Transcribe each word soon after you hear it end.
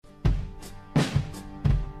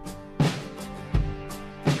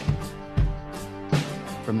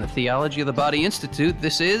From the Theology of the Body Institute,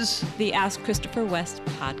 this is the Ask Christopher West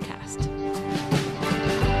podcast.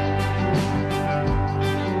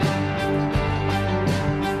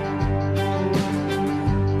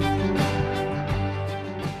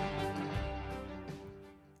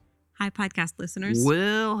 Hi, podcast listeners.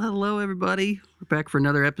 Well, hello, everybody. We're back for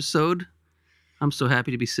another episode. I'm so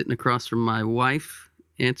happy to be sitting across from my wife,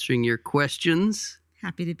 answering your questions.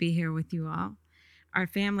 Happy to be here with you all. Our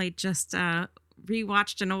family just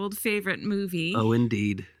rewatched an old favorite movie. Oh,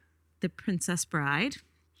 indeed. The Princess Bride.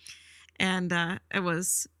 And it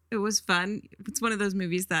was fun. It's one of those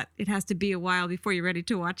movies that it has to be a while before you're ready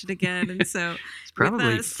to watch it again. And so it's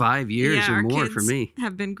probably 5 years or more for me.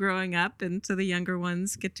 Have been growing up, and so the younger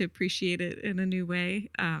ones get to appreciate it in a new way.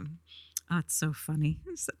 It's so funny.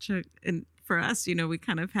 It's and for us, we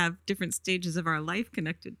kind of have different stages of our life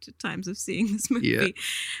connected to times of seeing this movie. Yeah.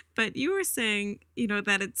 But you were saying,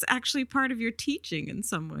 that it's actually part of your teaching in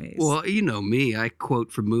some ways. Well, you know me, I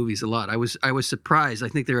quote from movies a lot. I was surprised. I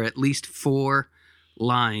think there are at least 4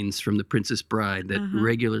 lines from The Princess Bride that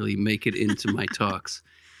regularly make it into my talks.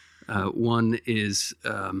 One is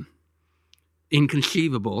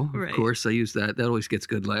inconceivable. Right. Of course, I use that. That always gets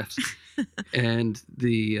good laughs. And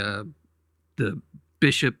the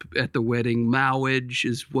bishop at the wedding, marriage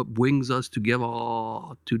is what brings us together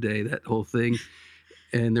today, that whole thing.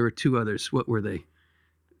 And there were 2 others. What were they?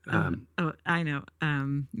 I know.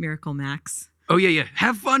 Miracle Max. Oh, yeah.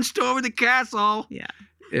 Have fun storming the castle. Yeah.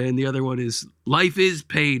 And the other one is, life is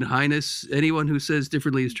pain, Highness. Anyone who says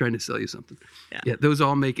differently is trying to sell you something. Yeah, those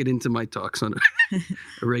all make it into my talks on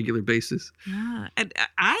a regular basis. Yeah. And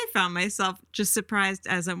I found myself just surprised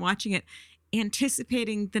as I'm watching it,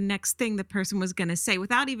 anticipating the next thing the person was going to say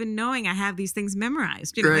without even knowing I have these things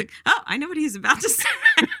memorized. Right. Like, oh, I know what he's about to say.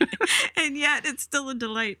 And yet it's still a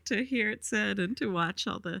delight to hear it said and to watch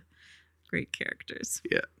all the great characters.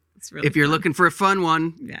 Yeah. Really if you're fun. looking for a fun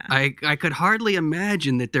one, yeah. I could hardly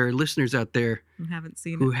imagine that there are listeners out there who haven't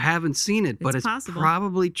seen it, but it's possible.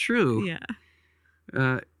 Probably true.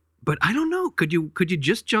 Yeah. But I don't know. Could you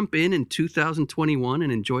just jump in 2021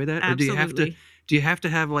 and enjoy that? Absolutely. Or do you have to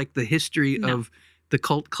have like the history of the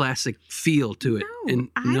cult classic feel to it? No,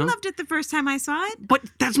 I loved it the first time I saw it. But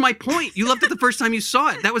that's my point. You loved it the first time you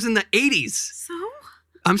saw it. That was in the 80s. So?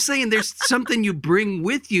 I'm saying there's something you bring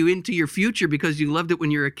with you into your future because you loved it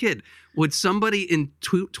when you were a kid. Would somebody in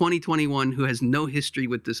 2021 who has no history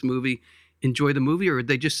with this movie enjoy the movie, or would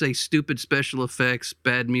they just say stupid special effects,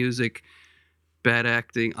 bad music, bad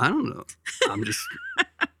acting? I don't know. I'm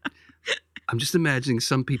just imagining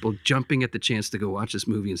some people jumping at the chance to go watch this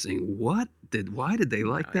movie and saying, why did they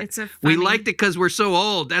like that? We liked it because we're so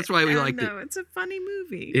old. That's why we liked it. No, it's a funny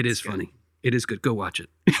movie. It is funny. It is good. Go watch it.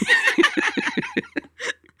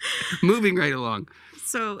 Moving right along.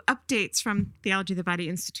 So, updates from Theology of the Body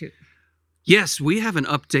Institute. Yes, we have an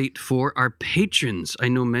update for our patrons. I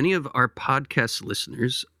know many of our podcast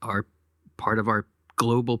listeners are part of our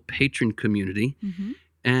global patron community. Mm-hmm.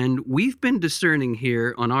 And we've been discerning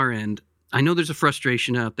here on our end. I know there's a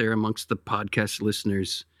frustration out there amongst the podcast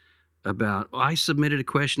listeners about, I submitted a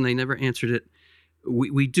question, they never answered it.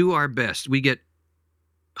 We do our best. We get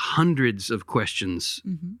hundreds of questions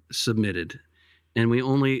submitted. And we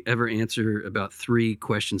only ever answer about 3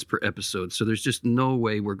 questions per episode. So there's just no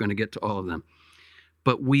way we're going to get to all of them.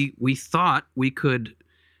 But we thought we could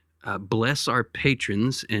bless our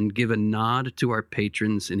patrons and give a nod to our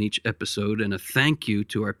patrons in each episode and a thank you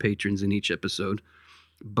to our patrons in each episode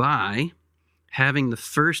by having the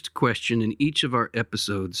first question in each of our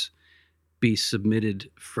episodes be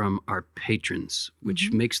submitted from our patrons,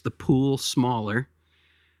 which makes the pool smaller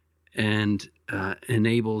and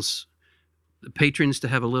enables the patrons to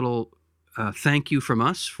have a little thank you from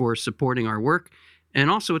us for supporting our work.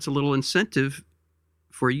 And also it's a little incentive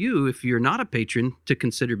for you, if you're not a patron, to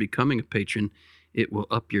consider becoming a patron. It will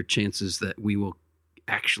up your chances that we will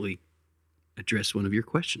actually address one of your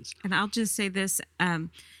questions. And I'll just say this.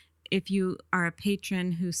 If you are a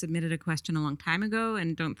patron who submitted a question a long time ago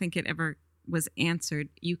and don't think it ever was answered,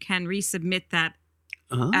 you can resubmit that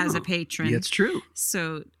as a patron. That's true.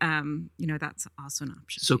 So, that's also an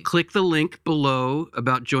option. So click the link below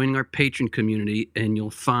about joining our patron community, and you'll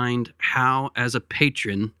find how, as a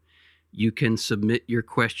patron, you can submit your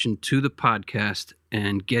question to the podcast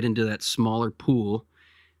and get into that smaller pool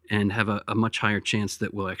and have a much higher chance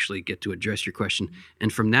that we'll actually get to address your question.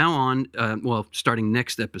 And from now on, starting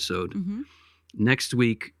next episode, next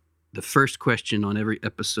week, the first question on every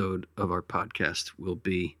episode of our podcast will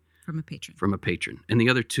be from a patron. And the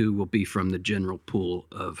other 2 will be from the general pool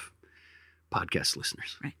of podcast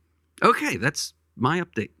listeners. Right. Okay, that's my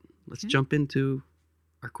update. Let's jump into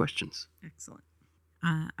our questions. Excellent.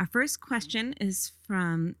 Our first question is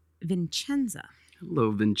from Vincenza.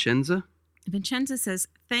 Hello, Vincenza. Vincenza says,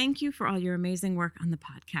 "Thank you for all your amazing work on the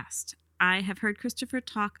podcast. I have heard Christopher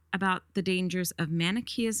talk about the dangers of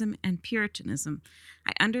Manichaeism and Puritanism.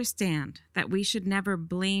 I understand that we should never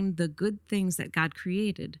blame the good things that God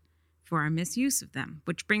created for our misuse of them,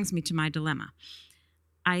 which brings me to my dilemma.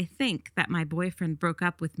 I think that my boyfriend broke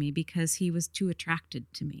up with me because he was too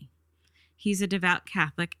attracted to me. He's a devout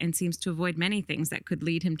Catholic and seems to avoid many things that could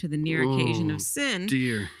lead him to the near occasion of sin.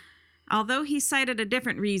 Dear. Although he cited a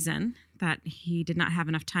different reason, that he did not have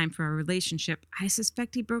enough time for a relationship, I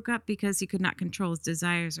suspect he broke up because he could not control his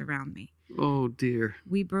desires around me. Oh, dear.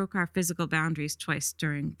 We broke our physical boundaries twice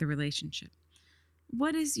during the relationship.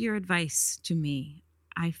 What is your advice to me?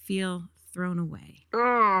 I feel thrown away."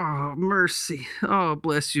 Oh, mercy. Oh,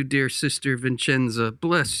 bless you, dear sister Vincenza.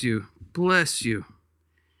 Bless you. Bless you.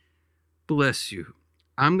 Bless you.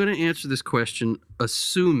 I'm going to answer this question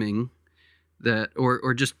assuming that,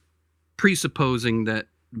 or just presupposing that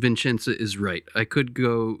Vincenza is right. I could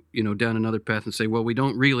go, down another path and say, well, we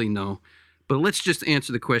don't really know. But let's just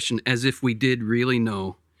answer the question as if we did really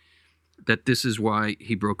know that this is why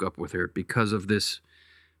he broke up with her, because of this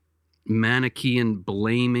Manichaean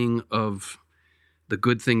blaming of the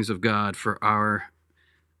good things of God for our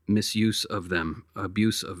misuse of them,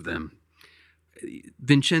 abuse of them.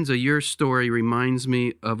 Vincenza, your story reminds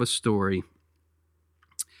me of a story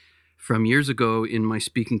from years ago in my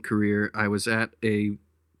speaking career. I was at a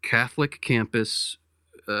Catholic campus,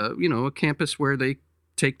 a campus where they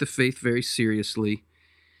take the faith very seriously.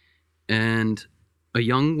 And a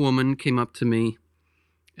young woman came up to me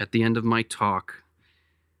at the end of my talk,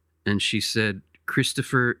 and she said,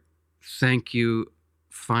 "Christopher, thank you.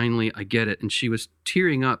 Finally, I get it." And she was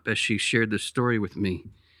tearing up as she shared this story with me.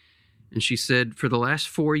 And she said, "For the last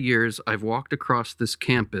 4 years, I've walked across this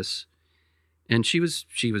campus." And she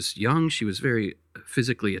was young. She was very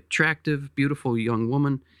physically attractive, beautiful young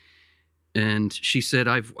woman. And she said,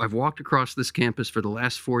 I've walked across this campus for the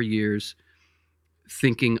last 4 years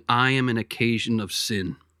thinking I am an occasion of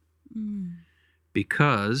sin.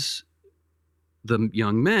 Because the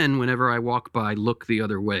young men, whenever I walk by, look the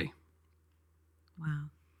other way.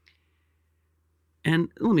 Wow. And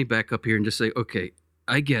let me back up here and just say, okay,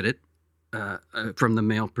 I get it. From the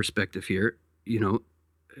male perspective here,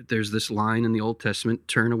 there's this line in the Old Testament,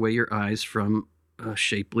 "Turn away your eyes from a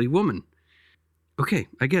shapely woman." Okay,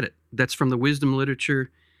 I get it. That's from the wisdom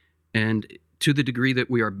literature, and to the degree that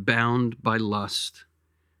we are bound by lust,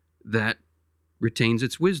 that retains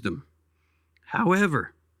its wisdom.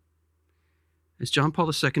 However, as John Paul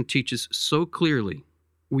II teaches so clearly,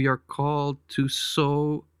 we are called to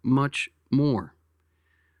so much more.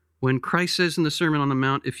 When Christ says in the Sermon on the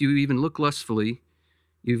Mount, if you even look lustfully,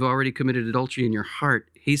 you've already committed adultery in your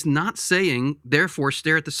heart, he's not saying, therefore,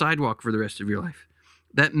 stare at the sidewalk for the rest of your life.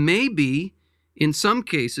 That may be, in some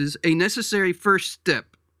cases, a necessary first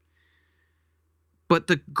step. But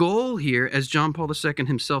the goal here, as John Paul II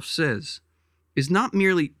himself says, is not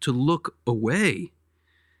merely to look away.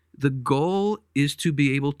 The goal is to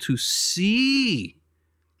be able to see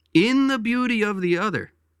in the beauty of the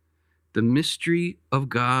other the mystery of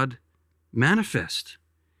God manifest.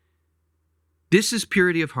 This is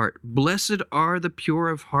purity of heart. Blessed are the pure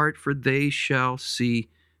of heart, for they shall see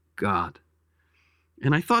God.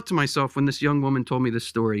 And I thought to myself, when this young woman told me this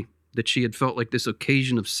story, that she had felt like this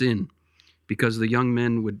occasion of sin because the young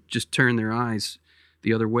men would just turn their eyes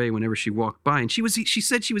the other way whenever she walked by. And she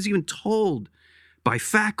said she was even told by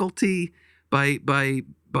faculty, by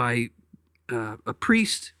a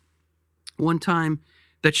priest one time,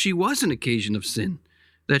 that she was an occasion of sin,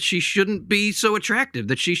 that she shouldn't be so attractive,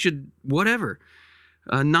 that she should whatever,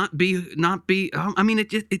 not be.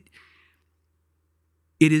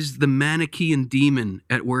 It is the Manichaean demon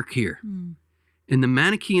at work here, and the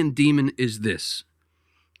Manichaean demon is this: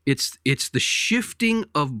 it's the shifting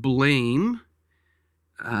of blame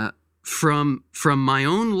from my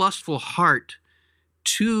own lustful heart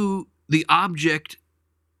to the object.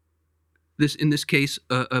 In this case,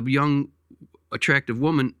 a young attractive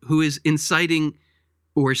woman who is inciting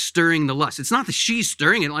or stirring the lust. It's not that she's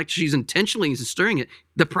stirring it, like she's intentionally stirring it.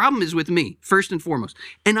 The problem is with me, first and foremost.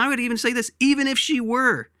 And I would even say this, even if she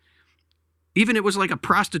were, even it was like a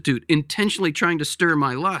prostitute intentionally trying to stir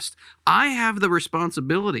my lust, I have the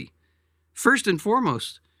responsibility, first and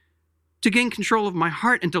foremost, to gain control of my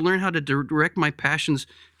heart and to learn how to direct my passions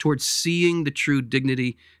towards seeing the true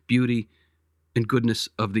dignity, beauty, and goodness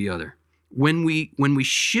of the other. When we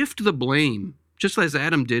shift the blame, just as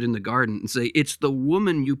Adam did in the garden, and say, it's the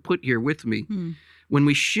woman you put here with me. When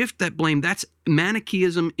we shift that blame, that's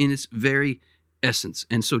Manichaeism in its very essence.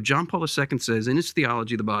 And so John Paul II says in his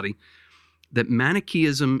Theology of the Body that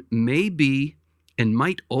Manichaeism may be and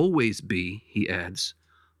might always be, he adds,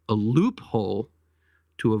 a loophole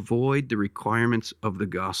to avoid the requirements of the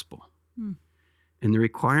gospel. And the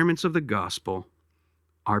requirements of the gospel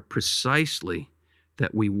are precisely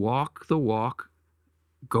that we walk the walk,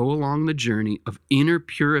 go along the journey of inner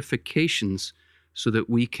purifications so that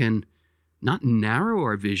we can not narrow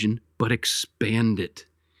our vision, but expand it.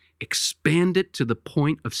 Expand it to the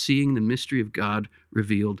point of seeing the mystery of God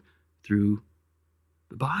revealed through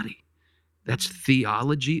the body. That's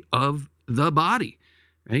theology of the body,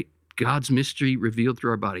 right? God's mystery revealed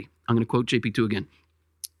through our body. I'm going to quote JP2 again.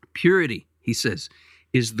 Purity, he says,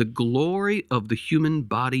 is the glory of the human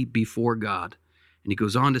body before God. And he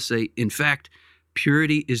goes on to say, in fact,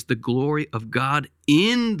 purity is the glory of God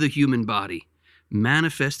in the human body,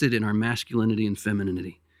 manifested in our masculinity and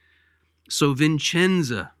femininity. So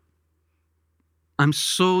Vincenza, I'm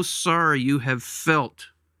so sorry you have felt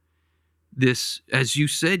this, as you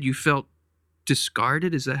said, you felt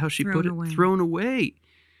discarded. Is that how she put it? Away. Thrown away.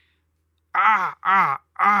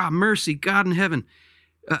 Mercy, God in heaven.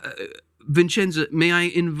 Vincenza, may I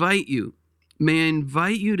invite you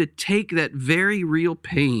to take that very real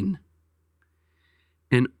pain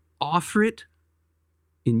and offer it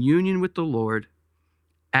in union with the Lord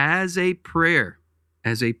as a prayer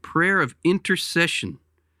of intercession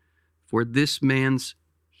for this man's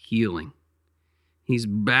healing. He's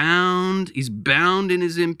bound in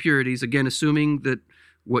his impurities, again, assuming that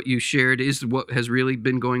what you shared is what has really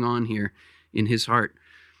been going on here in his heart.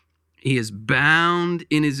 He is bound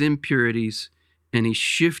in his impurities, and he's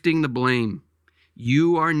shifting the blame.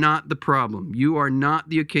 You are not the problem. You are not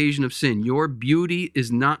the occasion of sin. Your beauty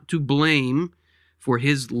is not to blame for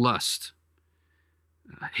his lust.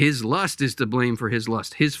 His lust is to blame for his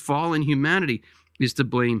lust. His fallen humanity is to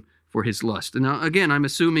blame for his lust. And now, again, I'm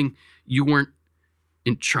assuming you weren't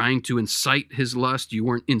trying to incite his lust. You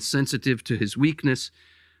weren't insensitive to his weakness.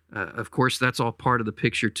 Of course, that's all part of the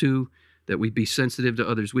picture too, that we be sensitive to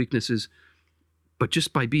others' weaknesses. But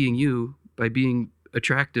just by being you, by being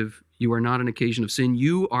attractive, you are not an occasion of sin.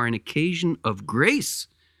 You are an occasion of grace,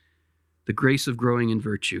 the grace of growing in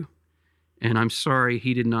virtue. And I'm sorry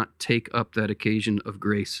he did not take up that occasion of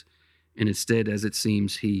grace. And instead, as it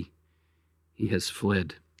seems, he has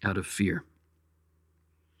fled out of fear.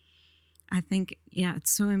 I think,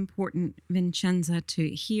 it's so important, Vincenza, to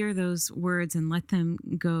hear those words and let them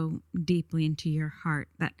go deeply into your heart.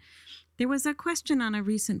 That there was a question on a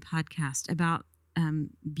recent podcast about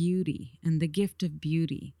beauty and the gift of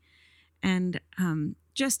beauty. And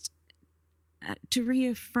just to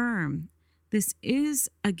reaffirm, this is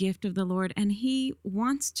a gift of the Lord, and he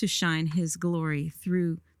wants to shine his glory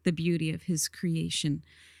through the beauty of his creation.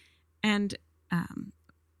 And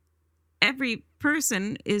every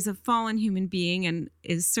person is a fallen human being and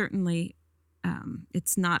is certainly,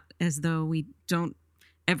 it's not as though we don't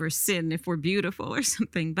ever sin if we're beautiful or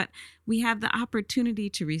something, but we have the opportunity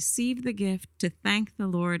to receive the gift, to thank the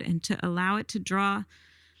Lord, and to allow it to draw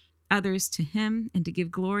others to him and to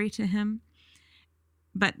give glory to him.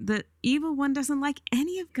 But the evil one doesn't like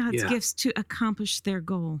any of God's gifts to accomplish their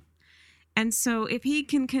goal. And so if he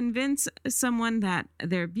can convince someone that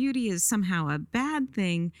their beauty is somehow a bad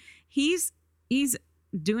thing, he's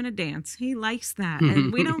doing a dance. He likes that.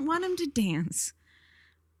 And we don't want him to dance.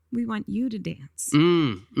 We want you to dance.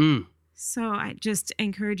 So I just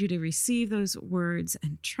encourage you to receive those words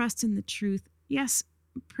and trust in the truth. Yes,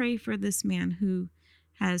 pray for this man who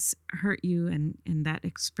has hurt you, and that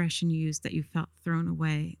expression you used that you felt thrown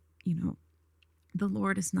away. You know, the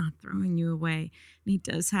Lord is not throwing you away. And he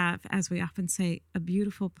does have, as we often say, a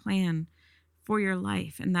beautiful plan for your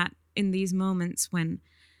life. And that in these moments when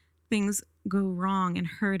things go wrong and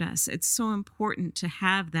hurt us, it's so important to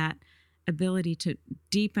have that ability to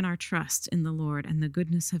deepen our trust in the Lord and the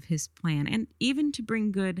goodness of his plan, and even to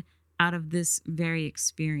bring good out of this very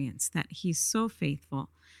experience, that he's so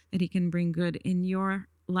faithful that he can bring good in your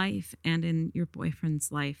life and in your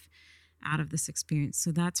boyfriend's life out of this experience.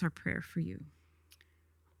 So that's our prayer for you.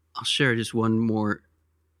 I'll share just one more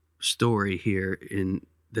story here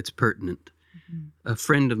that's pertinent. A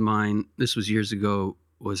friend of mine, this was years ago,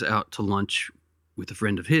 was out to lunch with a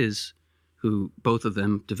friend of his, who both of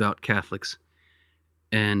them devout Catholics,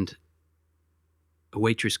 and a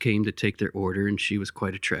waitress came to take their order, and she was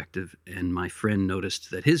quite attractive. And my friend noticed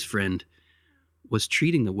that his friend was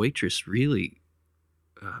treating the waitress really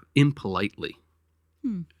impolitely,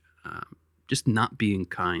 just not being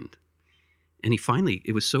kind. And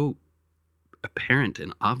it was so apparent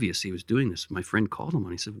and obvious he was doing this. My friend called him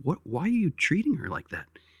and he said, why are you treating her like that?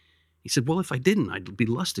 He said, well, if I didn't, I'd be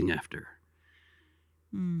lusting after her.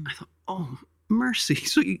 I thought, oh, mercy.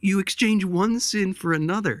 So you exchange one sin for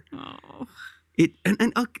another. Oh.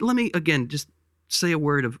 And let me, again, just say a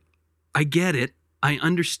word of, I get it. I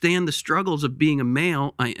understand the struggles of being a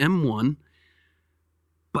male. I am one.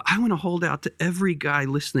 But I want to hold out to every guy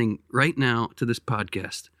listening right now to this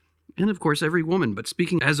podcast. And of course, every woman. But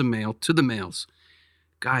speaking as a male to the males,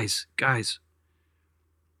 guys,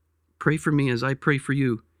 pray for me as I pray for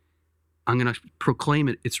you. I'm going to proclaim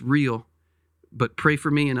it. It's real. But pray for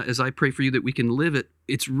me, and as I pray for you that we can live it.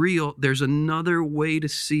 It's real. There's another way to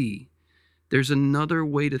see. There's another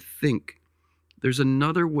way to think. There's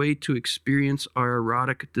another way to experience our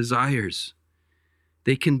erotic desires.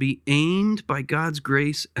 They can be aimed by God's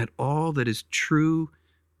grace at all that is true,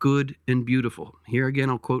 good, and beautiful. Here again,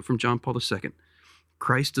 I'll quote from John Paul II.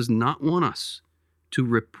 Christ does not want us to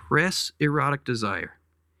repress erotic desire.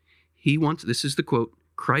 He wants, this is the quote,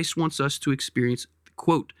 Christ wants us to experience,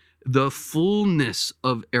 quote, the fullness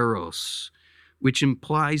of eros, which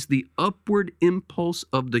implies the upward impulse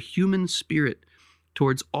of the human spirit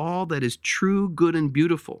towards all that is true, good, and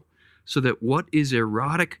beautiful, so that what is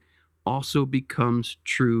erotic also becomes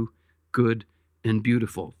true, good, and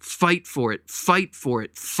beautiful. Fight for it, fight for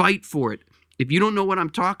it, fight for it. If you don't know what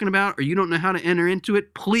I'm talking about or you don't know how to enter into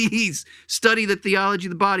it, please study the theology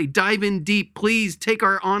of the body. Dive in deep. Please take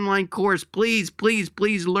our online course. Please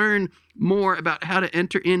learn more about how to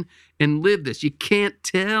enter in and live this. You can't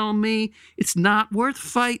tell me it's not worth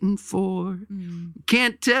fighting for. You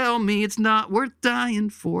can't tell me it's not worth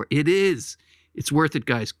dying for. It is. It's worth it,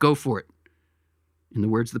 guys. Go for it. In the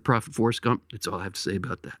words of the prophet Forrest Gump, that's all I have to say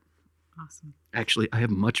about that. Awesome. Actually, I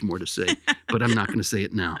have much more to say, but I'm not going to say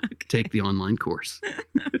it now. Okay. Take the online course.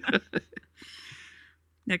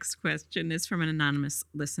 Next question is from an anonymous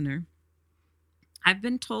listener. I've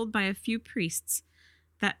been told by a few priests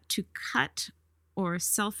that to cut or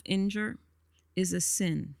self-injure is a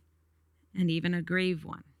sin, and even a grave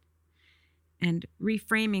one. And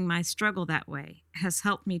reframing my struggle that way has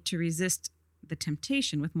helped me to resist the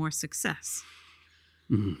temptation with more success.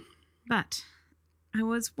 But I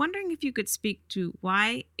was wondering if you could speak to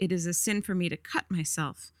why it is a sin for me to cut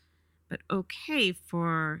myself, but okay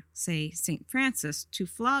for, say, St. Francis to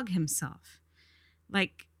flog himself.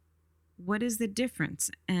 Like, what is the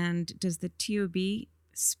difference? And does the TOB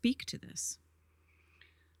speak to this?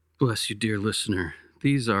 Bless you, dear listener.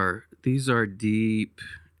 These are deep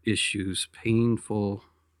issues, painful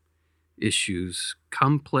issues,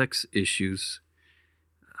 complex issues.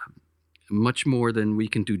 Much more than we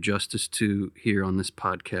can do justice to here on this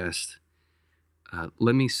podcast.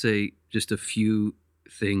 Let me say just a few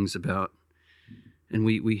things about, and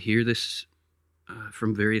we hear this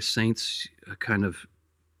from various saints, a kind of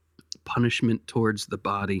punishment towards the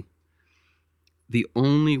body. The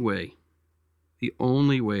only way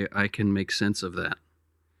I can make sense of that,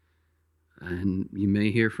 and you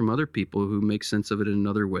may hear from other people who make sense of it in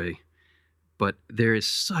another way, but there is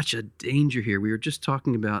such a danger here. We were just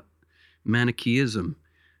talking about Manichaeism,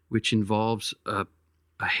 which involves a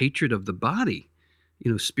hatred of the body,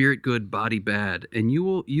 spirit good, body bad. And you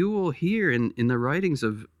will hear in the writings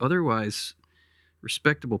of otherwise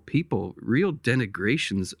respectable people real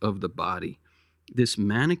denigrations of the body. This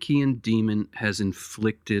Manichaean demon has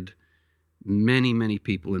inflicted many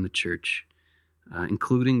people in the church,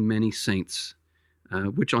 including many saints,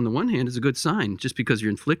 which on the one hand is a good sign. Just because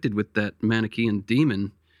you're inflicted with that Manichaean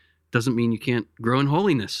demon doesn't mean you can't grow in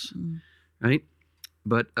holiness. Right?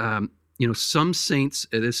 But, some saints,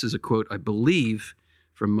 this is a quote, I believe,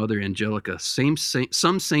 from Mother Angelica, some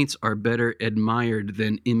saints are better admired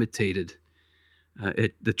than imitated.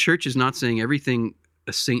 The church is not saying everything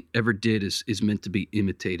a saint ever did is meant to be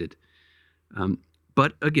imitated.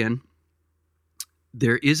 But again,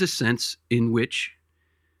 there is a sense in which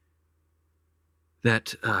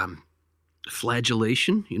that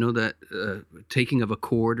flagellation, that taking of a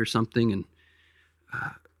cord or something and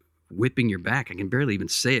whipping your back. I can barely even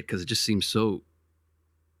say it because it just seems so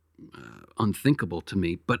unthinkable to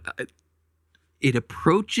me. But it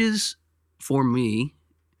approaches, for me,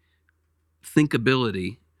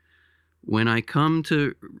 thinkability when I come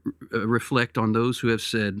to reflect on those who have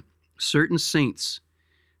said certain saints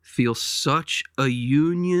feel such a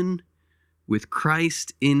union with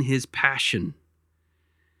Christ in his passion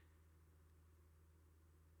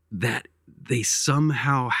that they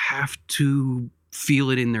somehow have to feel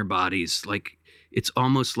it in their bodies. Like it's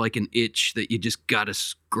almost like an itch that you just got to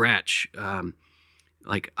scratch.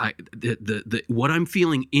 What I'm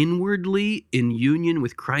feeling inwardly in union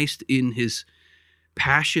with Christ in his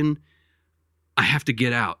passion, I have to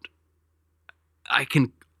get out. I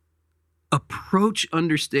can approach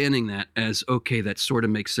understanding that as, okay, that sort of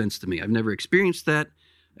makes sense to me. I've never experienced that.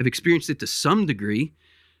 I've experienced it to some degree,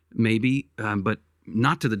 maybe, but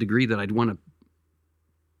not to the degree that I'd want to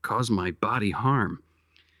cause my body harm.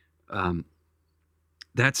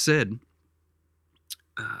 That said,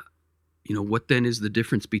 what then is the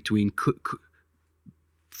difference between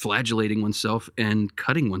flagellating oneself and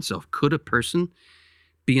cutting oneself? Could a person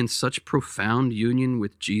be in such profound union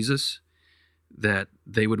with Jesus that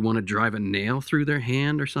they would want to drive a nail through their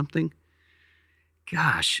hand or something?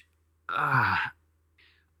 Gosh, I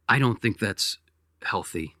don't think that's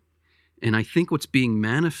healthy. And I think what's being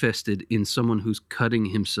manifested in someone who's cutting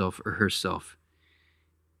himself or herself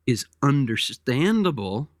is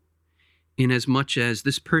understandable, in as much as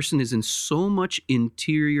this person is in so much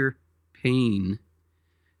interior pain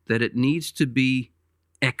that it needs to be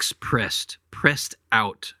expressed, pressed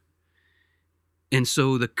out. And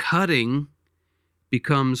so the cutting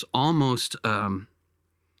becomes almost, I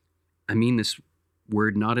mean this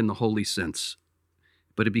word not in the holy sense,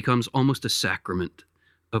 but it becomes almost a sacrament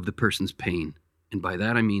of the person's pain. And by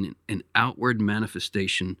that I mean an outward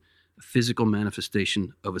manifestation, a physical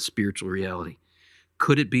manifestation of a spiritual reality.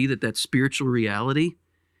 Could it be that spiritual reality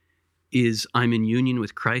is I'm in union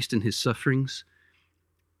with Christ and his sufferings?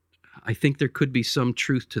 I think there could be some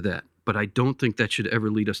truth to that, but I don't think that should ever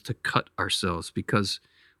lead us to cut ourselves, because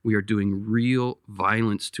we are doing real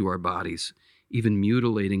violence to our bodies, even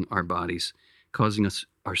mutilating our bodies, causing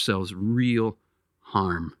ourselves real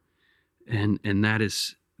harm. And that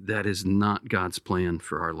is not God's plan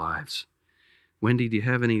for our lives. Wendy, do you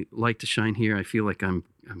have any light to shine here? I feel like I'm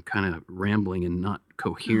kind of rambling and not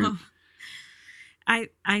coherent. I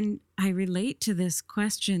relate to this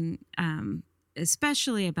question,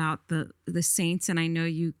 especially about the saints, and I know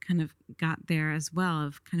you kind of got there as well,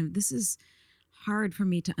 of kind of, this is hard for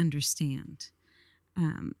me to understand.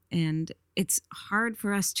 And it's hard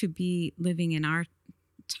for us to be living in our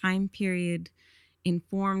time period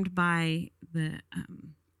informed by the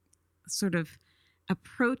sort of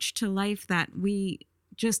approach to life that we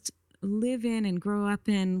just live in and grow up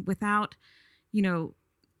in, without,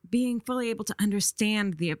 being fully able to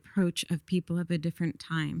understand the approach of people of a different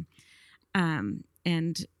time.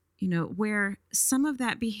 And where some of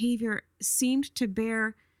that behavior seemed to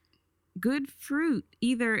bear good fruit,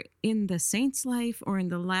 either in the saint's life or in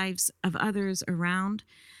the lives of others around.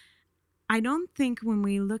 I don't think when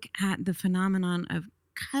we look at the phenomenon of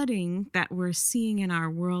cutting that we're seeing in our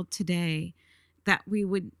world today, that we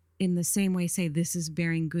would in the same way say this is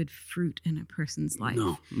bearing good fruit in a person's life.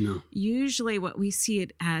 No. Usually what we see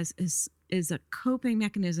it as is a coping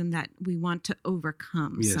mechanism that we want to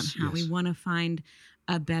overcome somehow. Yes. We want to find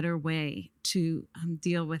a better way to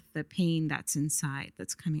deal with the pain that's inside,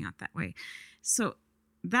 that's coming out that way. So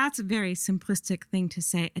that's a very simplistic thing to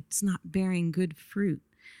say. It's not bearing good fruit.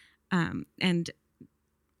 And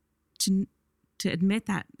to admit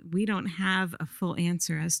that we don't have a full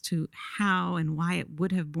answer as to how and why it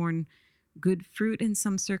would have borne good fruit in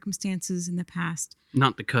some circumstances in the past.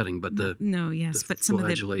 Not the cutting, but but some of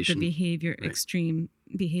the behavior, right. Extreme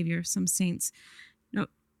behavior of some saints. No,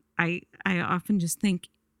 I often just think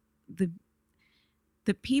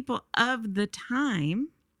the people of the time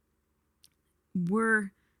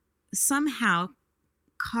were somehow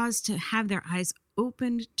caused to have their eyes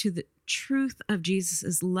opened to the truth of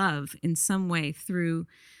Jesus's love in some way through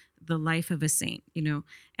the life of a saint,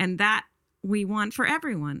 and that we want for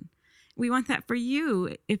everyone. We want that for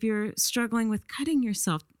you if you're struggling with cutting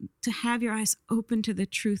yourself, to have your eyes open to the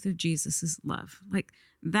truth of Jesus's love. Like,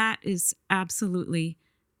 that is absolutely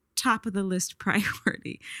top of the list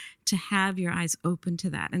priority, to have your eyes open to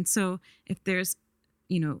that. And so if there's,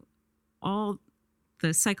 all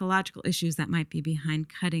the psychological issues that might be behind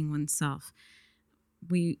cutting oneself,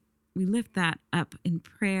 we lift that up in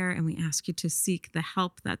prayer, and we ask you to seek the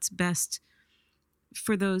help that's best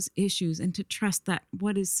for those issues, and to trust that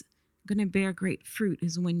what is going to bear great fruit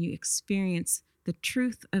is when you experience the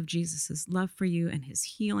truth of Jesus's love for you and his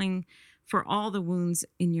healing for all the wounds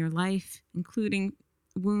in your life, including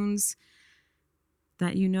wounds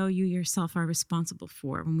that you yourself are responsible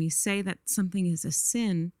for. When we say that something is a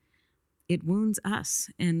sin, it wounds us,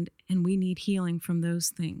 and we need healing from those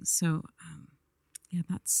things. So,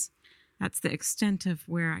 that's the extent of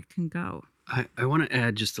where I can go. I want to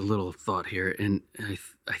add just a little thought here, and I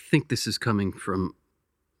think this is coming from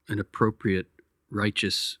an appropriate,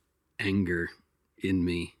 righteous anger in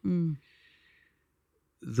me.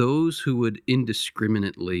 Those who would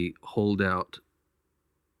indiscriminately hold out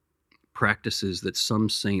practices that some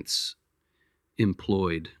saints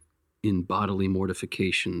employed in bodily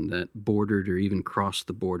mortification that bordered or even crossed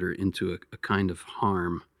the border into a kind of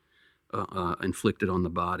harm inflicted on the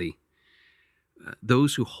body.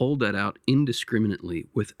 those who hold that out indiscriminately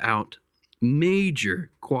without major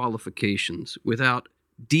qualifications, without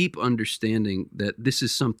deep understanding that this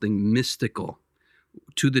is something mystical,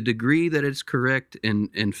 to the degree that it's correct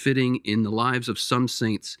and fitting in the lives of some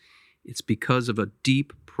saints, it's because of a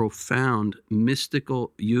deep, profound,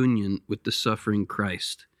 mystical union with the suffering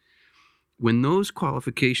Christ. When those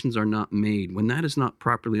qualifications are not made, when that is not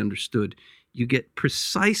properly understood, you get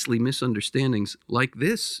precisely misunderstandings like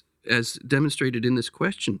this, as demonstrated in this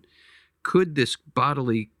question. Could this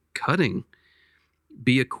bodily cutting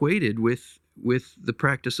be equated with the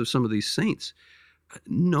practice of some of these saints?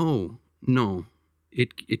 No.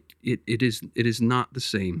 It is not the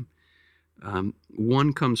same.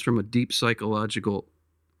 One comes from a deep psychological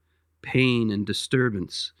pain and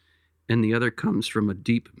disturbance, and the other comes from a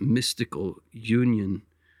deep mystical union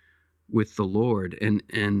with the Lord. And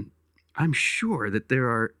I'm sure that there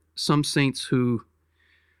are some saints who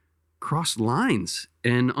crossed lines,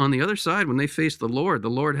 and on the other side, when they faced the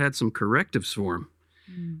Lord had some correctives for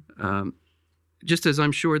them. Just as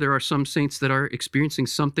I'm sure there are some saints that are experiencing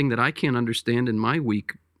something that I can't understand in my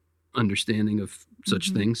weak understanding of such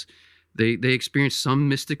things. They experience some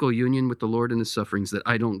mystical union with the Lord in His sufferings that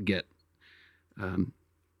I don't get.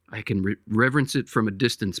 I can reverence it from a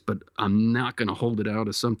distance, but I'm not going to hold it out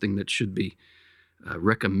as something that should be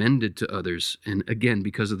recommended to others. And again,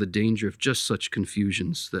 because of the danger of just such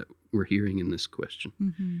confusions that we're hearing in this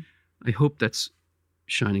question. I hope that's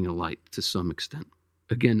shining a light to some extent.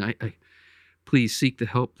 Again, I please seek the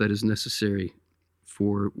help that is necessary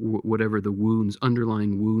for whatever the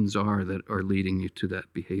underlying wounds are that are leading you to that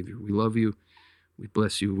behavior. We love you. We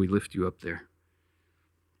bless you. We lift you up there.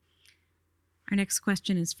 Our next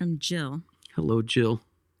question is from Jill. Hello, Jill.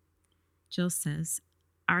 Jill says,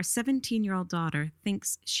 our 17-year-old daughter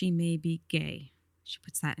thinks she may be gay. She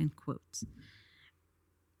puts that in quotes.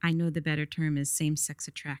 I know the better term is same-sex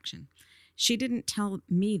attraction. She didn't tell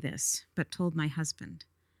me this, but told my husband.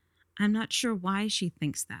 I'm not sure why she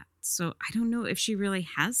thinks that, so I don't know if she really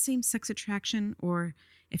has same-sex attraction or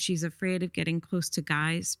if she's afraid of getting close to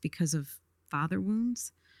guys because of father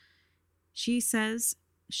wounds. She says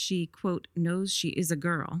she, quote, knows she is a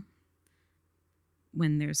girl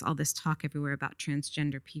when there's all this talk everywhere about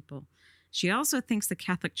transgender people. She also thinks the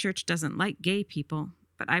Catholic Church doesn't like gay people,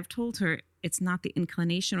 but I've told her it's not the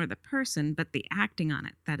inclination or the person, but the acting on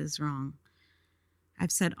it that is wrong.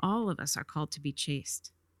 I've said all of us are called to be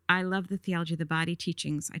chaste. I love the Theology of the Body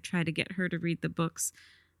teachings. I try to get her to read the books.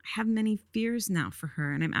 I have many fears now for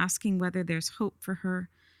her, and I'm asking whether there's hope for her,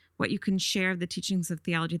 what you can share of the teachings of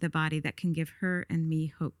Theology of the Body that can give her and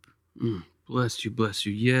me hope. Bless you, bless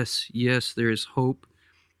you. Yes, there is hope.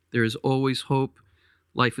 There is always hope.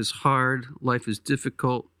 Life is hard. Life is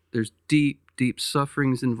difficult. There's deep, deep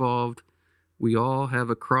sufferings involved. We all have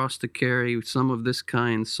a cross to carry, some of this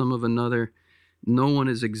kind, some of another. No one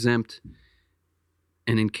is exempt.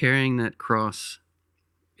 And in carrying that cross,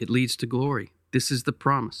 it leads to glory. This is the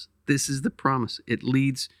promise. This is the promise. It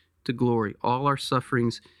leads to glory. All our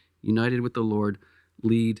sufferings, united with the Lord,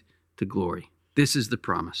 lead to glory. This is the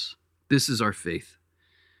promise. This is our faith.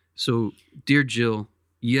 So, dear Jill,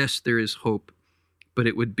 yes, there is hope, but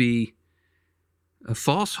it would be a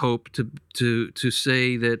false hope to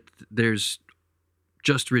say that there's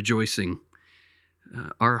just rejoicing.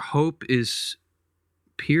 Our hope is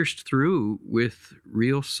pierced through with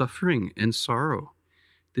real suffering and sorrow.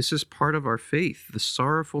 This is part of our faith. The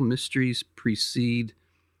sorrowful mysteries precede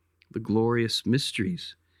the glorious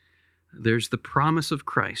mysteries. There's the promise of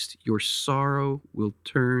Christ. Your sorrow will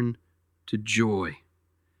turn to joy.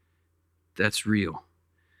 That's real.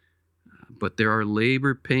 But there are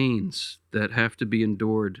labor pains that have to be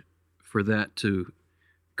endured for that to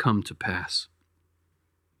come to pass.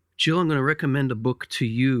 Jill, I'm going to recommend a book to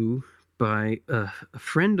you by a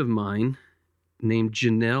friend of mine named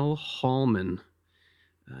Janelle Hallman,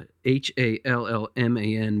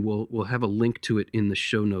 Hallman. We'll have a link to it in the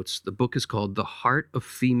show notes. The book is called The Heart of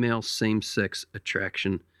Female Same-Sex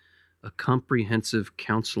Attraction, a comprehensive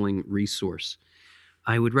counseling resource.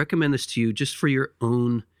 I would recommend this to you just for your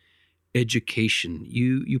own education.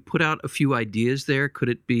 You put out a few ideas there. Could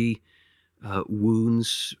it be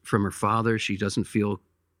wounds from her father? She doesn't feel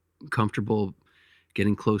comfortable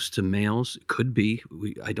getting close to males. It could be.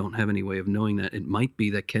 I don't have any way of knowing that. It might be.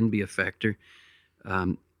 That can be a factor.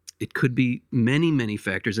 It could be many, many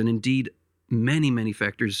factors, and indeed many, many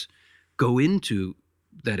factors go into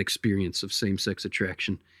that experience of same-sex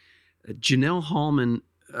attraction. Janelle Hallman,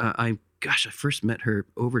 I first met her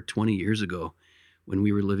over 20 years ago when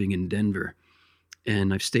we were living in Denver,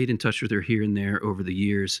 and I've stayed in touch with her here and there over the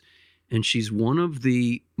years, and she's one of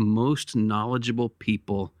the most knowledgeable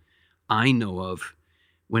people I know of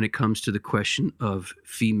when it comes to the question of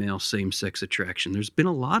female same-sex attraction. There's been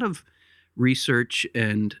a lot of research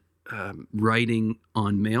and writing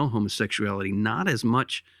on male homosexuality, not as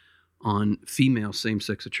much on female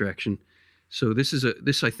same-sex attraction. So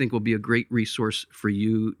this I think will be a great resource for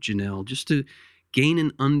you, Janelle, just to gain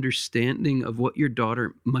an understanding of what your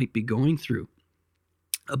daughter might be going through.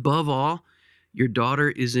 Above all, your daughter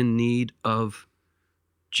is in need of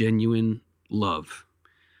genuine love.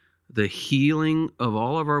 The healing of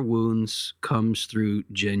all of our wounds comes through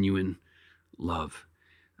genuine love.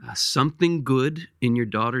 Something good in your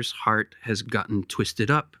daughter's heart has gotten twisted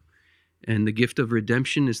up. And the gift of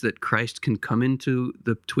redemption is that Christ can come into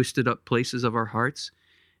the twisted up places of our hearts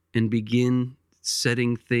and begin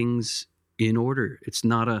setting things in order. It's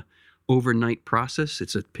not a overnight process.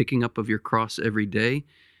 It's a picking up of your cross every day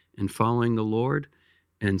and following the Lord.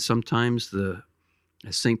 And sometimes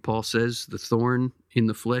as St. Paul says, the thorn in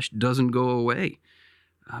the flesh doesn't go away.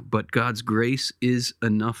 But God's grace is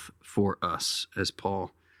enough for us, as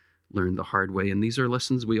Paul learned the hard way. And these are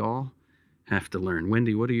lessons we all have to learn.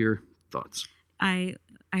 Wendy, what are your thoughts? I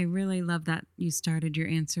really love that you started your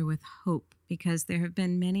answer with hope, because there have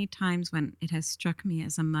been many times when it has struck me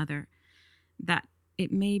as a mother that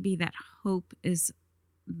it may be that hope is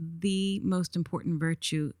the most important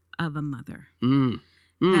virtue of a mother.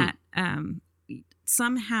 That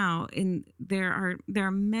somehow there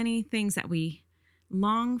are many things that we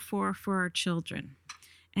long for our children,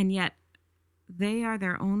 and yet they are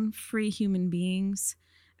their own free human beings.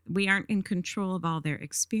 We aren't in control of all their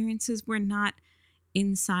experiences. We're not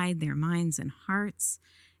inside their minds and hearts,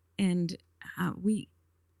 and we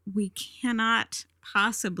cannot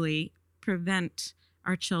possibly prevent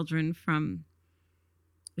our children from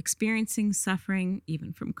experiencing suffering,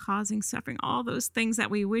 even from causing suffering, all those things that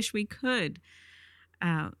we wish we could.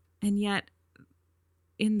 And yet,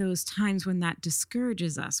 in those times when that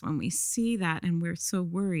discourages us, when we see that and we're so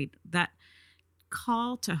worried, that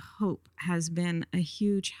call to hope has been a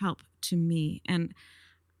huge help to me. And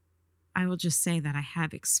I will just say that I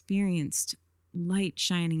have experienced light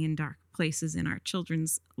shining in dark places in our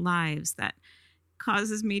children's lives that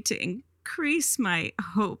causes me to increase my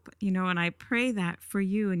hope, and I pray that for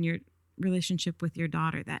you and your relationship with your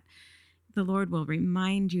daughter, that the Lord will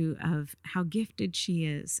remind you of how gifted she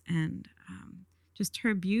is and just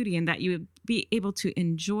her beauty, and that you would be able to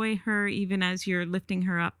enjoy her even as you're lifting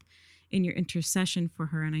her up in your intercession for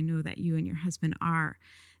her. And I know that you and your husband are,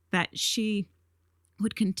 that she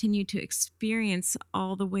would continue to experience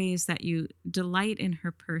all the ways that you delight in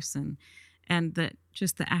her person, and that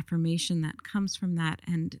just the affirmation that comes from that,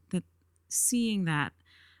 and that seeing that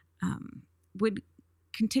would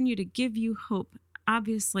continue to give you hope.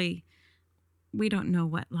 Obviously, we don't know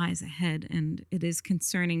what lies ahead, and it is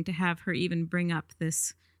concerning to have her even bring up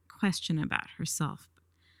this question about herself.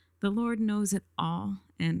 The Lord knows it all,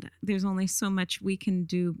 and there's only so much we can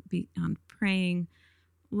do beyond praying,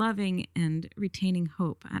 loving, and retaining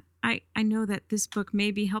hope. I know that this book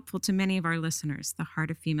may be helpful to many of our listeners, The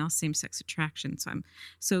Heart of Female Same-Sex Attraction, so I'm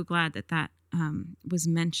so glad that was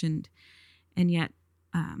mentioned. And yet,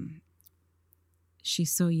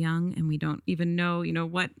 she's so young, and we don't even know,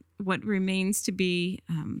 what remains to be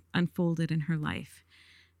unfolded in her life.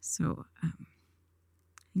 So,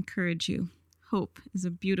 encourage you. Hope is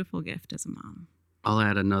a beautiful gift as a mom. I'll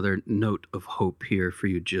add another note of hope here for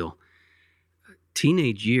you, Jill.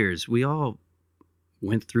 Teenage years, we all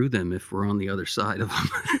went through them if we're on the other side of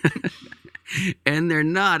them. And they're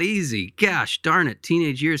not easy. Gosh darn it,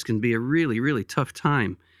 teenage years can be a really, really tough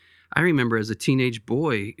time. I remember as a teenage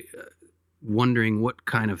boy wondering what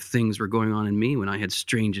kind of things were going on in me when I had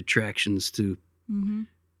strange attractions to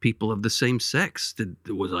people of the same sex.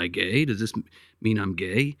 Was I gay? Does this mean I'm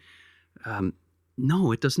gay?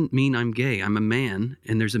 No, it doesn't mean I'm gay. I'm a man,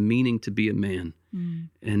 and there's a meaning to be a man.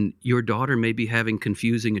 And your daughter may be having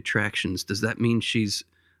confusing attractions. Does that mean she's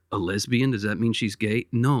a lesbian? Does that mean she's gay?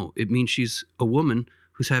 No, it means she's a woman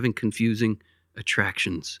who's having confusing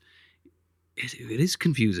attractions. It is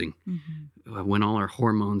confusing when all our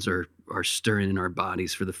hormones are stirring in our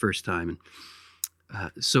bodies for the first time.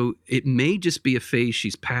 So it may just be a phase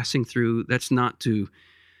she's passing through. That's not to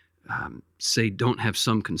say don't have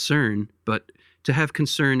some concern, but to have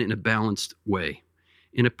concern in a balanced way,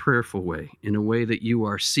 in a prayerful way, in a way that you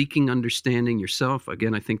are seeking understanding yourself.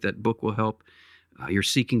 Again, I think that book will help. You're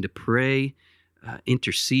seeking to pray,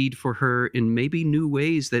 intercede for her in maybe new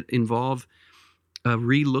ways that involve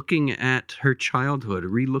re-looking at her childhood,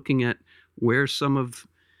 re-looking at where some of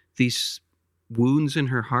these wounds in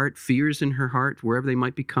her heart, fears in her heart, wherever they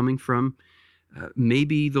might be coming from.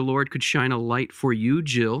 Maybe the Lord could shine a light for you,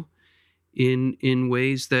 Jill, in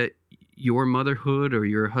ways that your motherhood or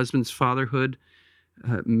your husband's fatherhood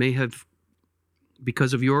may have,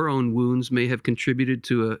 because of your own wounds, may have contributed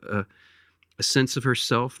to a sense of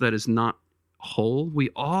herself that is not whole. We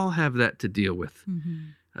all have that to deal with.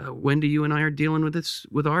 Wendy, you and I are dealing with this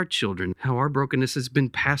with our children, how our brokenness has been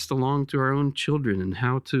passed along to our own children and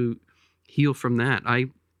how to heal from that.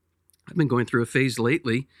 I've been going through a phase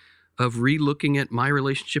lately of re-looking at my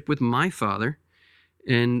relationship with my father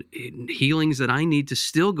and healings that I need to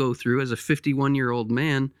still go through as a 51-year-old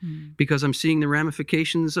man because I'm seeing the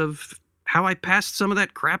ramifications of how I passed some of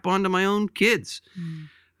that crap on to my own kids.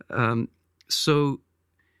 So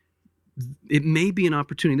it may be an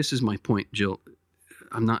opportunity. This is my point, Jill.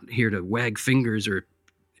 I'm not here to wag fingers or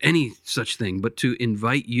any such thing, but to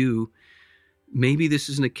invite you. Maybe this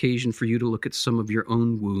is an occasion for you to look at some of your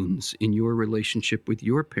own wounds in your relationship with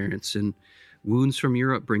your parents and wounds from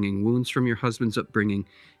your upbringing, wounds from your husband's upbringing,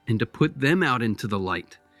 and to put them out into the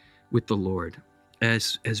light with the Lord.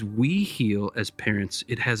 As we heal as parents,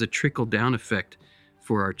 it has a trickle-down effect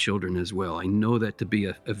for our children as well. I know that to be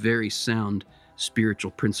a very sound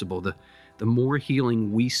spiritual principle. The more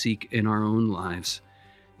healing we seek in our own lives,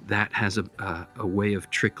 that has a way of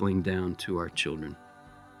trickling down to our children.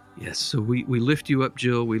 Yes, so we lift you up,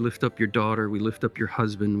 Jill. We lift up your daughter. We lift up your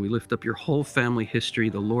husband. We lift up your whole family history.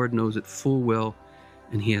 The Lord knows it full well,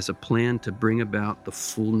 and He has a plan to bring about the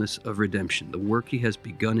fullness of redemption. The work He has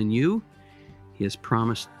begun in you, He has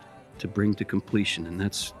promised to bring to completion, and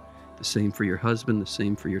that's the same for your husband, the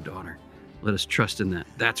same for your daughter. Let us trust in that.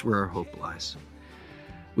 That's where our hope lies.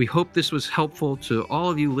 We hope this was helpful to all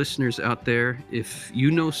of you listeners out there. If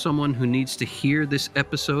you know someone who needs to hear this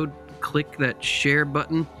episode, click that share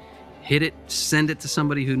button, hit it, send it to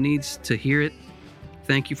somebody who needs to hear it.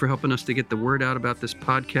 Thank you for helping us to get the word out about this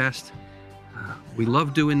podcast. We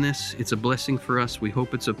love doing this. It's a blessing for us. We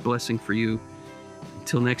hope it's a blessing for you.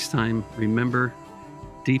 Until next time, remember,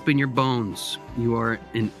 deep in your bones, you are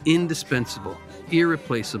an indispensable,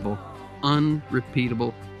 irreplaceable,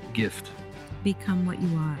 unrepeatable gift. Become what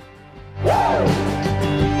you are.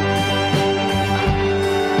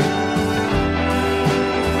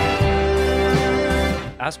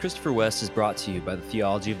 Ask Christopher West is brought to you by the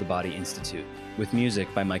Theology of the Body Institute, with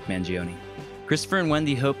music by Mike Mangione. Christopher and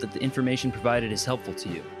Wendy hope that the information provided is helpful to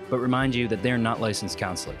you, but remind you that they are not licensed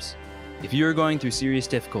counselors. If you are going through serious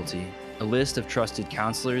difficulty, a list of trusted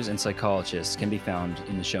counselors and psychologists can be found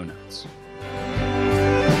in the show notes.